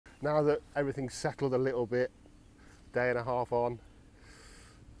Now that everything's settled a little bit, day and a half on,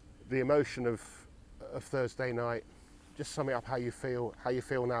 the emotion of Thursday night, just sum it up how you feel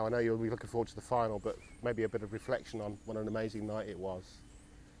now. I know you'll be looking forward to the final, but maybe a bit of reflection on what an amazing night it was.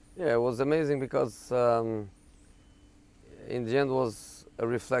 Yeah, it was amazing because in the end was a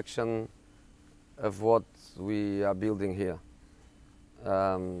reflection of what we are building here.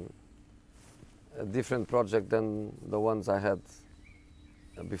 A different project than the ones I had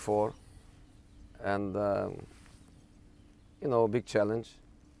before, and you know, a big challenge.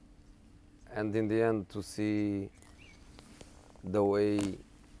 And in the end, to see the way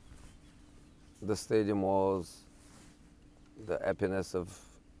the stadium was, the happiness of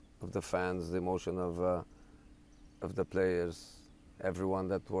the fans, the emotion of the players, everyone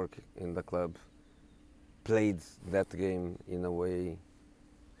that worked in the club played that game in a way.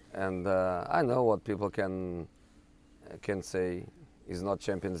 And I know what people can say is not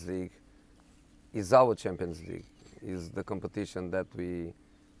Champions League, is our Champions League, is the competition that we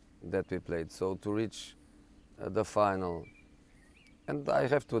played. So to reach the final, and I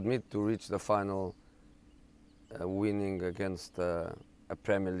have to admit, to reach the final winning against a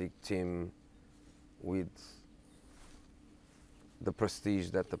Premier League team with the prestige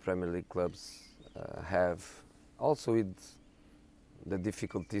that the Premier League clubs have, also with the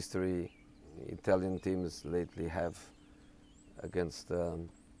difficult history Italian teams lately have against the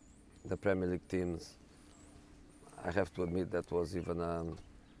Premier League teams, I have to admit that was even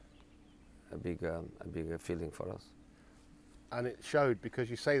a bigger feeling for us. And it showed, because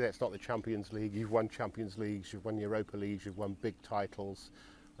you say that it's not the Champions League, you've won Champions Leagues, you've won Europa Leagues, you've won big titles.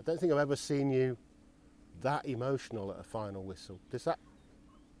 I don't think I've ever seen you that emotional at a final whistle. Does that?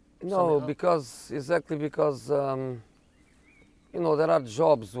 No, because exactly because you know, there are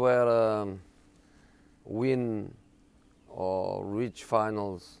jobs where win or reach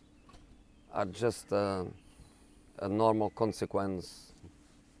finals are just a normal consequence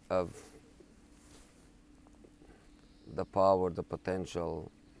of the power, the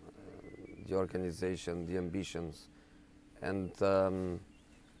potential, the organization, the ambitions, and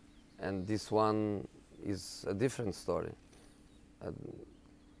this one is a different story.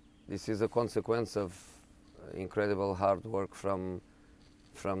 This is a consequence of incredible hard work from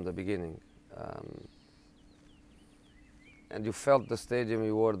the beginning. And you felt the stadium,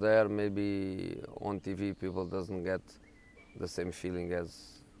 you were there. Maybe on TV people doesn't get the same feeling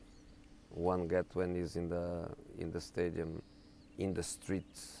as one get when he's in the stadium, in the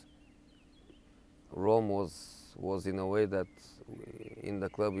streets. Rome was in a way that in the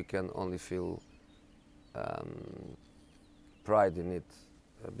club we can only feel pride in it,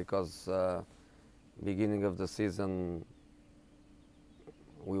 because beginning of the season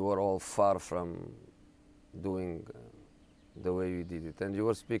we were all far from doing the way we did it. And you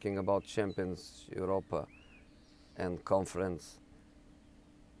were speaking about Champions, Europa and Conference.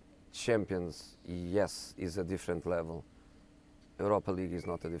 Champions, yes, is a different level. Europa League is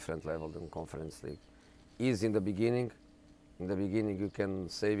not a different level than Conference League. Is in the beginning. In the beginning you can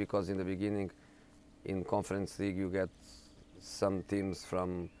say, because in the beginning in Conference League you get some teams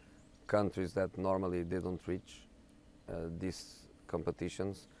from countries that normally they don't reach these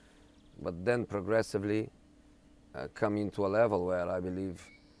competitions. But then progressively come into a level where I believe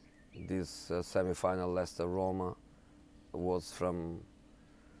this semi-final Leicester-Roma was from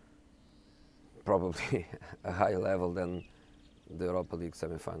probably a higher level than the Europa League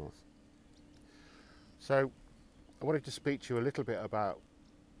semi-finals. So I wanted to speak to you a little bit about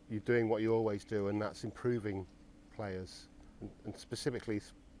you doing what you always do, and that's improving players, and specifically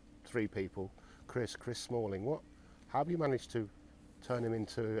three people, Chris Smalling. How have you managed to turn him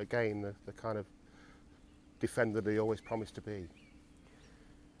into, again, the kind of defender that he always promised to be?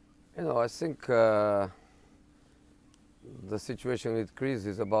 You know, I think the situation with Chris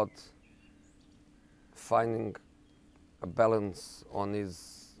is about finding a balance on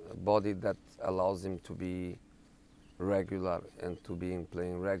his body that allows him to be regular and to be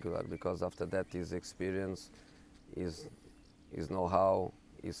playing regular, because after that his experience, his know-how,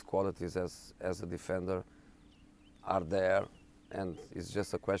 his qualities as a defender are there, and it's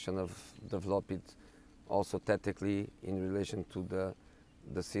just a question of develop it also tactically in relation to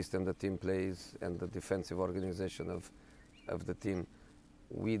the system the team plays and the defensive organization of the team.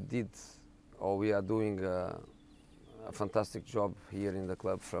 We did, or we are doing a fantastic job here in the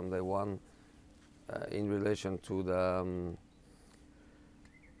club from day one in relation to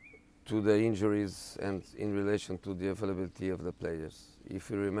the injuries and in relation to the availability of the players. If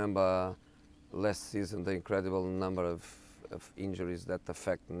you remember last season, the incredible number of injuries that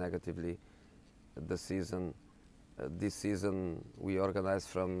affect negatively the season, This season we organized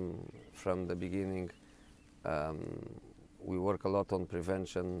from the beginning. Um, we work a lot on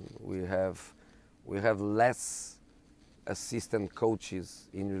prevention. We have less assistant coaches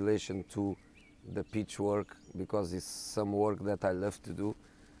in relation to the pitch work because it's some work that I love to do,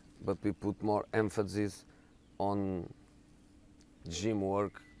 but we put more emphasis on gym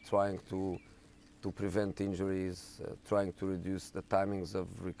work, trying to prevent injuries, trying to reduce the timings of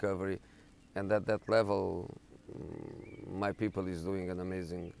recovery, and at that level, my people is doing an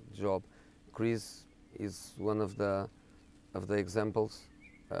amazing job. Chris is one of the examples.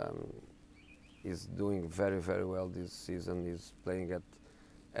 Um, is doing very very well this season. He's playing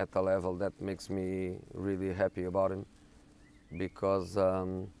at a level that makes me really happy about him because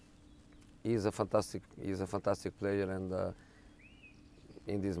he's a fantastic player, and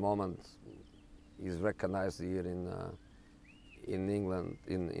in this moment he's recognized here in England,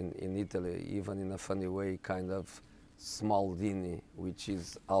 in Italy, even in a funny way, kind of Smaldini, which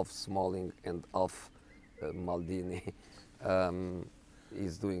is half Smalling and half Maldini. um,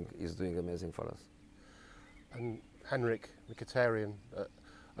 he's doing amazing for us. And Henrik Mkhitaryan,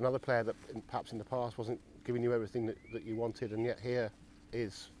 another player that perhaps in the past wasn't giving you everything that you wanted, and yet here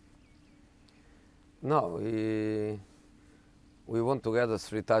is. No, we won together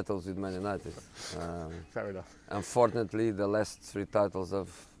 3 titles with Man United. Fair enough. Unfortunately, the last 3 titles of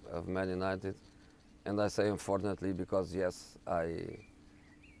Man United, and I say unfortunately because yes, I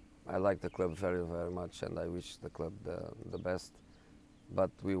like the club very very much, and I wish the club the best.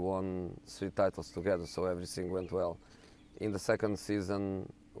 But we won 3 titles together, so everything went well. In the second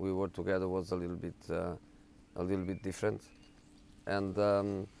season, we were together was a little bit different, and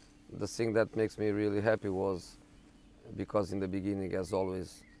the thing that makes me really happy was because in the beginning, as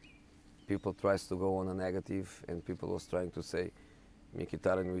always, people tries to go on a negative, and people was trying to say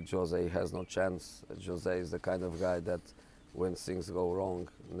Mkhitaryan with Jose has no chance. Jose is the kind of guy that when things go wrong,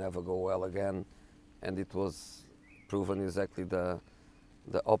 never go well again, and it was proven exactly the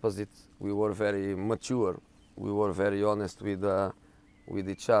opposite. We were very mature. We were very honest with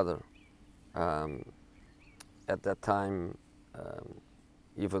each other. At that time,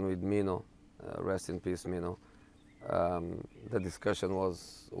 even with Mino, rest in peace, Mino. The discussion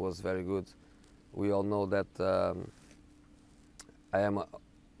was very good. We all know that I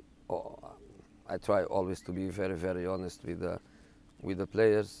try always to be very very honest with the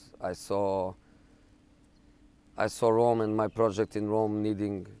players. I saw Rome and my project in Rome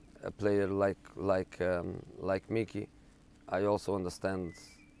needing a player like Mickey. I also understand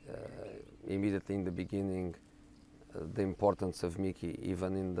immediately in the beginning the importance of Mickey,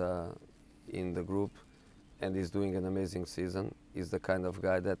 even in the group, and he's doing an amazing season. He's the kind of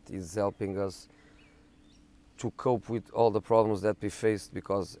guy that is helping us to cope with all the problems that we faced,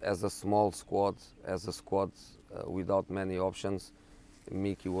 because as a small squad, without many options,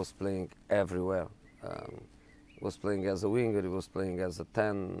 Mickey was playing everywhere. He was playing as a winger, he was playing as a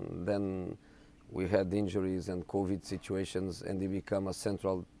 10, then we had injuries and COVID situations, and he became a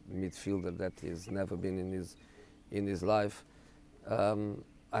central midfielder that he's never been in his life.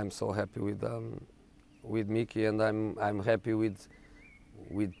 I'm so happy with Mickey, and I'm happy with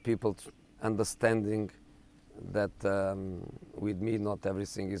people understanding that with me not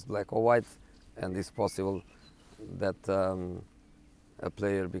everything is black or white, and it's possible that a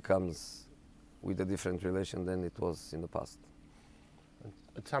player becomes with a different relation than it was in the past. And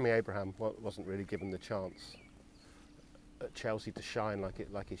Tammy Abraham wasn't really given the chance at Chelsea to shine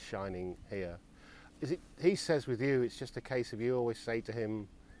like he's shining here. Is it? He says with you, it's just a case of you always say to him,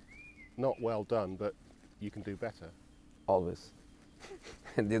 not well done, but you can do better. Always.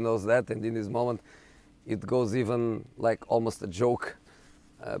 And he knows that, and in this moment it goes even like almost a joke,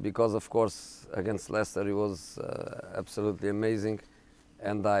 because of course against Leicester he was absolutely amazing,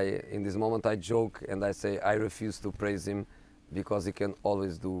 and in this moment I joke and I say I refuse to praise him because he can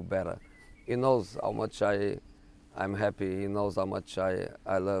always do better. He knows how much I'm happy, he knows how much I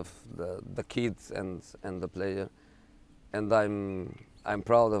love the kids and the player, and I'm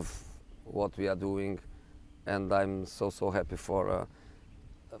proud of what we are doing, and I'm so happy for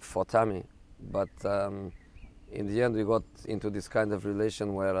Tammy. But in the end we got into this kind of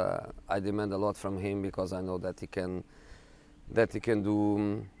relation where I demand a lot from him because I know that he can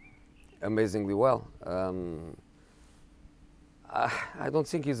do amazingly well. I don't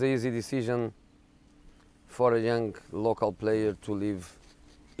think it's an easy decision for a young local player to leave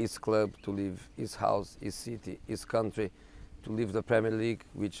his club, to leave his house, his city, his country, to leave the Premier League,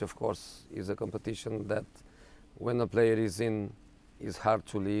 which of course is a competition that when a player is in is hard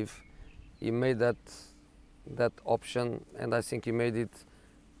to leave. He made that option, and I think he made it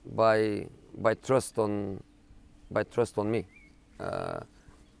by trust on by trust on me. Uh,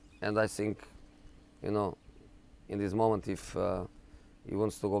 and I think, you know, in this moment, if he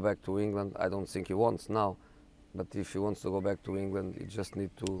wants to go back to England, I don't think he wants now, but if he wants to go back to England, he just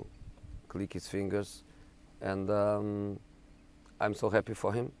need to click his fingers. And I'm so happy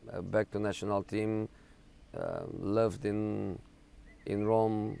for him. Back to national team, loved in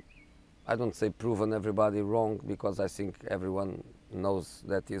Rome. I don't say proven everybody wrong, because I think everyone knows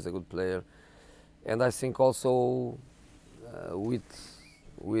that he's a good player. And I think also with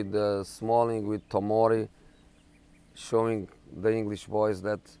Smalling, with Tomori, showing the English boys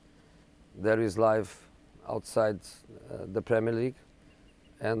that there is life outside the Premier League,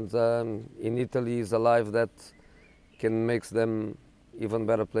 and in Italy is a life that can make them even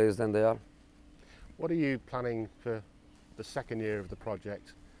better players than they are. What are you planning for the second year of the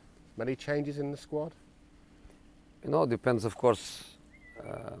project? Many changes in the squad? You know, depends, of course,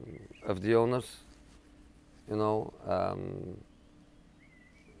 of the owners. You know,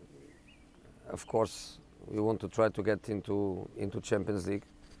 of course, we want to try to get into Champions League,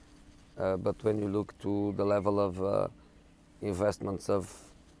 but when you look to the level of investments of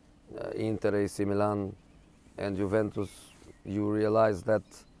Inter, AC Milan, and Juventus, you realize that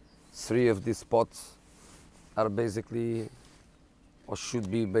 3 of these spots are basically, or should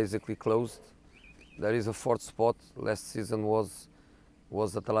be basically, closed. There is a 4th spot. Last season was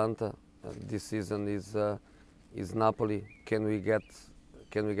Atalanta. This season is Napoli. Can we get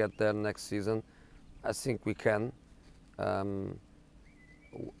there next season? I think we can. In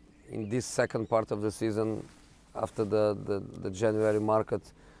this second part of the season, after the January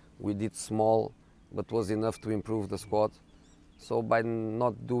market, we did small, but was enough to improve the squad. So by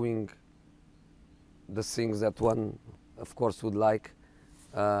not doing the things that one, of course, would like,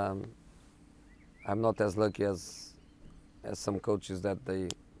 I'm not as lucky as some coaches that they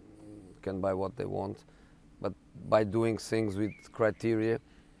can buy what they want. But by doing things with criteria,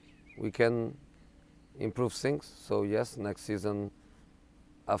 we can improve things. So yes, next season,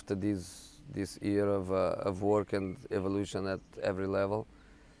 after this year of work and evolution at every level,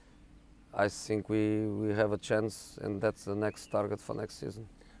 I think we have a chance, and that's the next target for next season.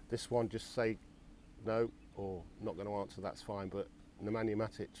 This one, just say no or not going to answer, that's fine, but Nemanja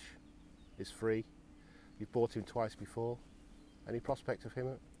Matic is free. You've bought him twice before. Any prospect of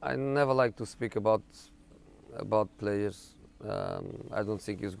him? I never like to speak about players. I don't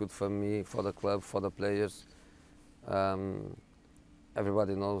think it's good for me, for the club, for the players.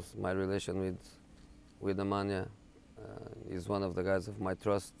 Everybody knows my relation with Nemanja. He's one of the guys of my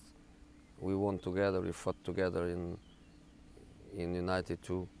trust. We won together, we fought together in United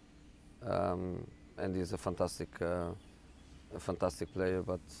too, and he's a fantastic player.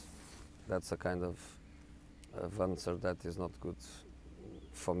 But that's a kind of answer that is not good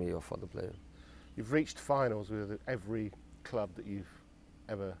for me or for the player. You've reached finals with every club that you've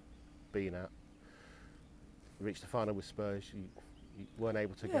ever been at. You reached the final with Spurs. You weren't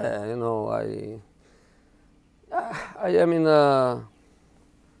able to go. Yeah, you know, I am in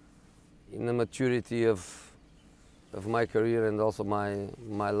a maturity of my career and also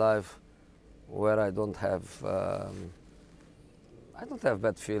my life, where I don't have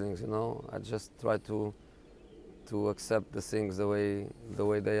bad feelings. You know, I just try to accept the things the way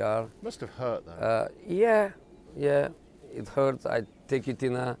they are. Must have hurt though. Yeah, it hurts. I take it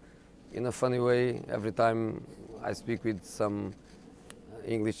in a funny way. Every time I speak with some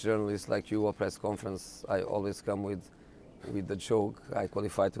English journalists like you or press conference, I always come with the joke. I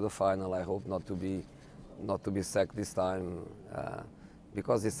qualified to the final. I hope not to be sacked this time,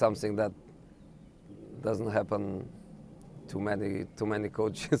 because it's something that doesn't happen to many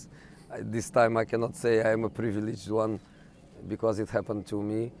coaches. This time I cannot say I am a privileged one, because it happened to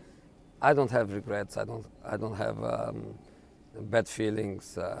me. I don't have regrets. I don't have bad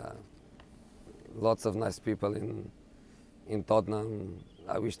feelings. Lots of nice people in Tottenham.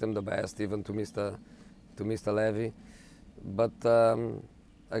 I wish them the best, even to Mr. Levy. But a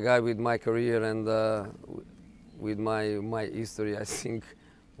guy with my career and with my history, I think,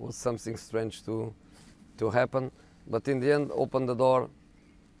 was something strange to happen. But in the end, opened the door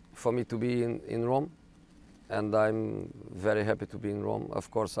for me to be in Rome, and I'm very happy to be in Rome. Of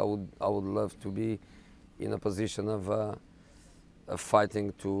course, I would love to be in a position of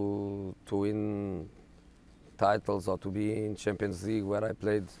fighting to win titles, or to be in Champions League, where I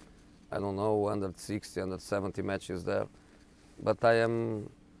played, I don't know, 160, 170 matches there. But I'm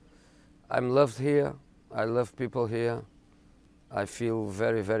loved here. I love people here. I feel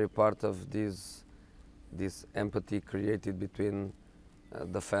very, very part of this empathy created between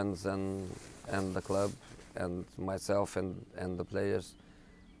the fans and the club and myself and the players.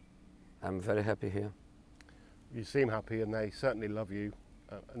 I'm very happy here. You seem happy, and they certainly love you.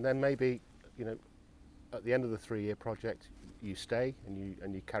 And then maybe, you know, at the end of the 3-year project, you stay and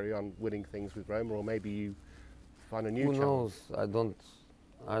you carry on winning things with Roma, or maybe you find a new Who challenge. knows?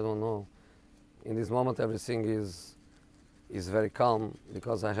 I don't know. In this moment, everything is very calm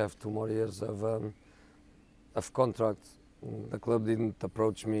because I have 2 more years of contract. The club didn't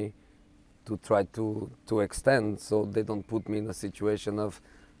approach me to try to extend, so they don't put me in a situation of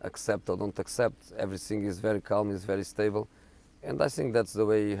accept or don't accept. Everything is very calm, is very stable, and I think that's the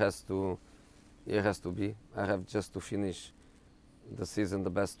way it has to be. I have just to finish the season the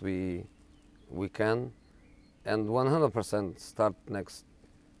best we can, and 100% start next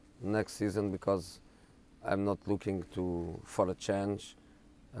season, because I'm not looking for a change.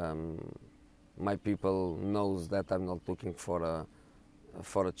 My people knows that I'm not looking for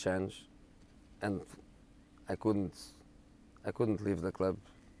a change, and I couldn't leave the club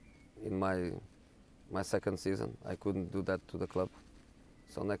in my second season. I couldn't do that to the club.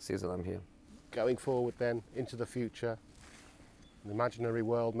 So next season I'm here. Going forward then into the future, an imaginary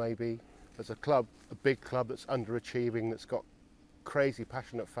world maybe, there's a club, a big club that's underachieving, that's got crazy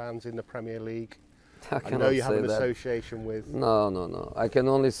passionate fans in the Premier League. I know you have an association with. No. I can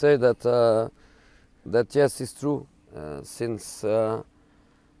only say that that yes, it's true. Since Sir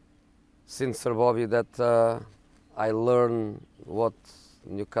Bobby, that I learn what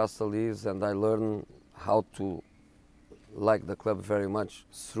Newcastle is, and I learn how to like the club very much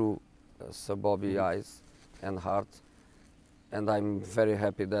through Sir Bobby eyes and heart, and I'm very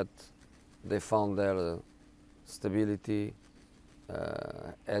happy that they found their stability.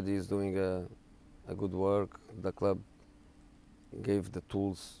 Eddie is doing a good work. The club gave the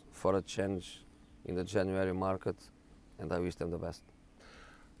tools for a change in the January market, and I wish them the best.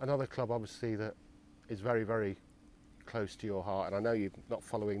 Another club obviously that is very, very close to your heart, and I know you're not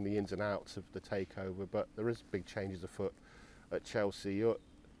following the ins and outs of the takeover, but there is big changes afoot at Chelsea.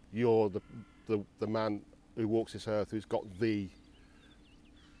 You're the man who walks this earth, who's got the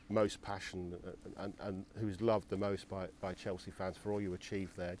most passion and who's loved the most by Chelsea fans for all you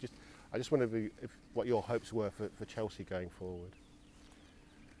achieved there. I just wonder if what your hopes were for Chelsea going forward.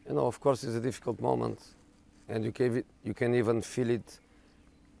 You know, of course, it's a difficult moment, and you can even feel it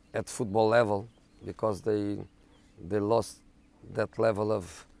at football level, because they lost that level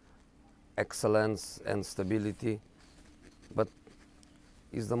of excellence and stability. But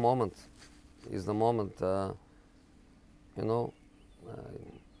it's the moment. It's the moment. You know,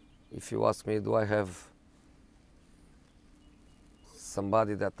 if you ask me, do I have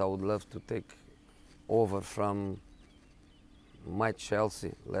somebody that I would love to take over from my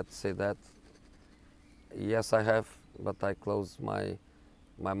Chelsea, let's say that? Yes, I have, but I close my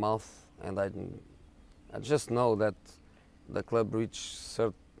mouth, and I just know that the club reached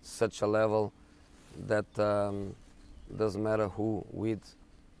such a level that doesn't matter who with.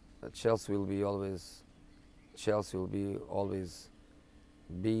 Chelsea will be always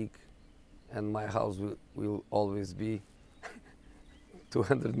big, and my house will always be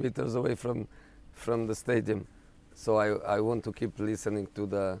 200 meters away from the stadium. So I want to keep listening to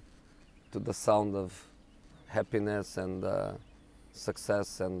the sound of happiness and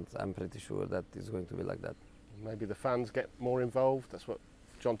success, and I'm pretty sure that it's going to be like that. Maybe the fans get more involved. That's what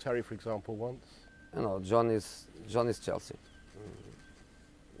John Terry, for example, wants. You know, John is Chelsea.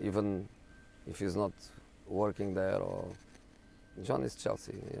 Even if he's not working there, or John is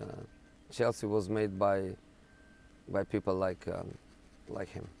Chelsea. Chelsea was made by people like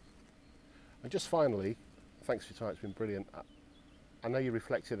him. And just finally, thanks for your time. It's been brilliant. I know you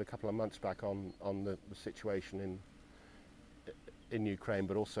reflected a couple of months back on the situation in Ukraine,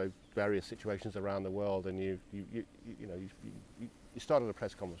 but also various situations around the world, and you started a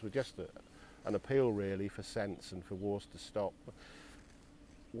press conference with just an appeal really for sense and for wars to stop.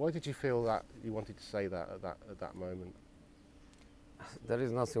 Why did you feel that you wanted to say that at that moment? There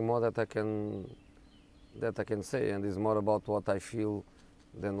is nothing more that I can say, and it's more about what I feel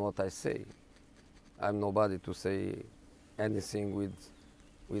than what I say. I'm nobody to say anything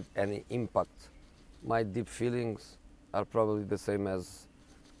with any impact. My deep feelings are probably the same as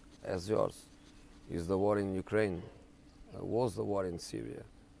yours. Is the war in Ukraine? Was the war in Syria?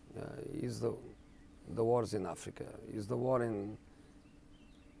 Is the wars in Africa? Is the war in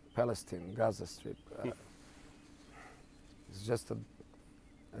Palestine, Gaza Strip? It's just a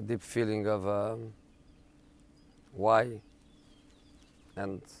deep feeling of why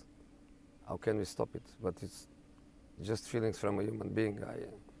and how can we stop it. But it's just feelings from a human being.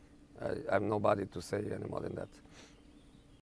 I'm nobody to say any more than that.